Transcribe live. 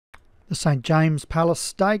The St. James Palace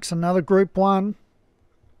Stakes, another Group 1.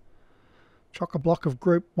 Chock-a-block of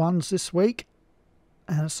Group 1s this week.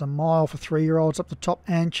 And it's a mile for 3-year-olds up the top.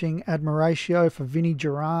 Anching Admiratio for Vinnie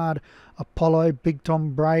Gerard, Apollo, Big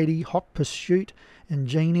Tom Brady, Hot Pursuit,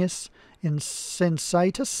 Ingenious,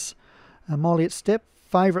 Insensatus, Molly at Step.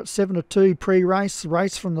 Favourite 7-2 pre-race,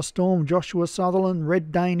 Race from the Storm, Joshua Sutherland,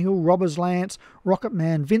 Red Danehill, Robbers Lance, Rocket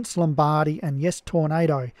Man, Vince Lombardi, and Yes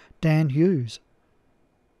Tornado, Dan Hughes.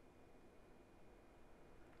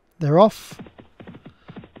 They're off.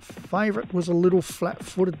 Favourite was a little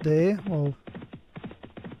flat-footed there. Well,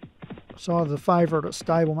 side of the favourite at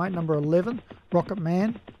stablemate, number 11, Rocket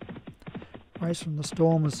Man. Race from the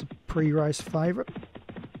Storm was the pre-race favourite.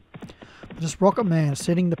 But this Rocket Man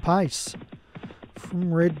setting the pace.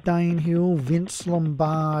 From Red Danehill, Vince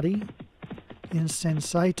Lombardi,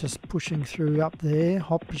 Insensatus pushing through up there,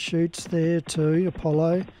 Hot Pursuit's there too,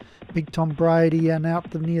 Apollo, Big Tom Brady, and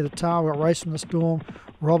out near the tail, got Race from the Storm,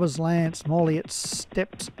 Robbers Lance, Molly at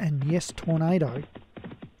Steps, and Yes Tornado.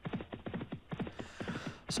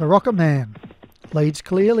 So Rocket Man leads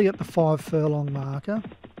clearly at the 5 furlong marker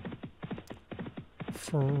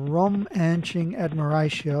from Anching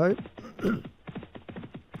Admiratio.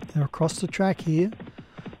 They're across the track here.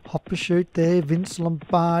 Hot Pursuit there, Vince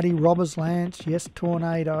Lombardi, Robbers Lance, Yes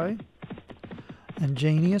Tornado, and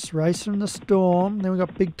Genius, Race from the Storm. Then we've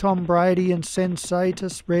got Big Tom Brady and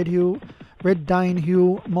Sensatus, Red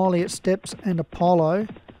Danehill, Molly at Steps, and Apollo.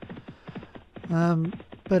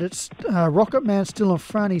 But it's Rocket Man still in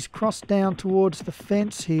front. He's crossed down towards the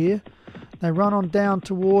fence here. They run on down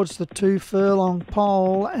towards the 2 furlong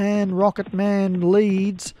pole, and Rocket Man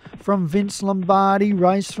leads from Vince Lombardi,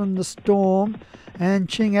 Race from the Storm, and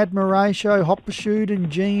Ching Admiratio, Hot Pursuit, and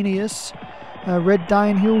Genius. Red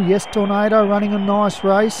Danehill, Yes Tornado running a nice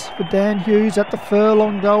race for Dan Hughes. At the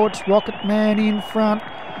furlong though, it's Rocket Man in front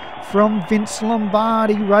from Vince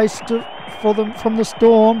Lombardi, Race for them from the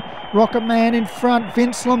Storm. Rocket Man in front,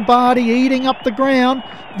 Vince Lombardi eating up the ground.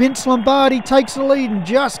 Vince Lombardi takes the lead and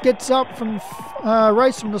just gets up from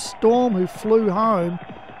Race from the Storm, who flew home.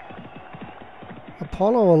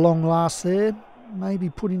 Apollo a long last there, maybe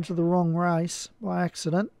put into the wrong race by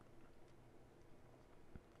accident.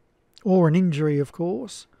 Or an injury, of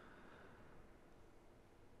course.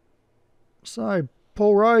 So,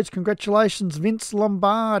 Paul Rhodes, congratulations. Vince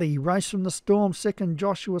Lombardi, Race from the Storm, second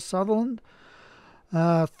Joshua Sutherland.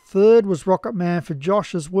 Third was Rocket Man for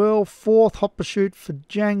Josh as well. Fourth, Hot Pursuit for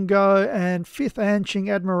Django. And fifth, Anching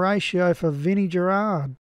Admiratio for Vinnie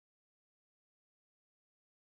Gerard.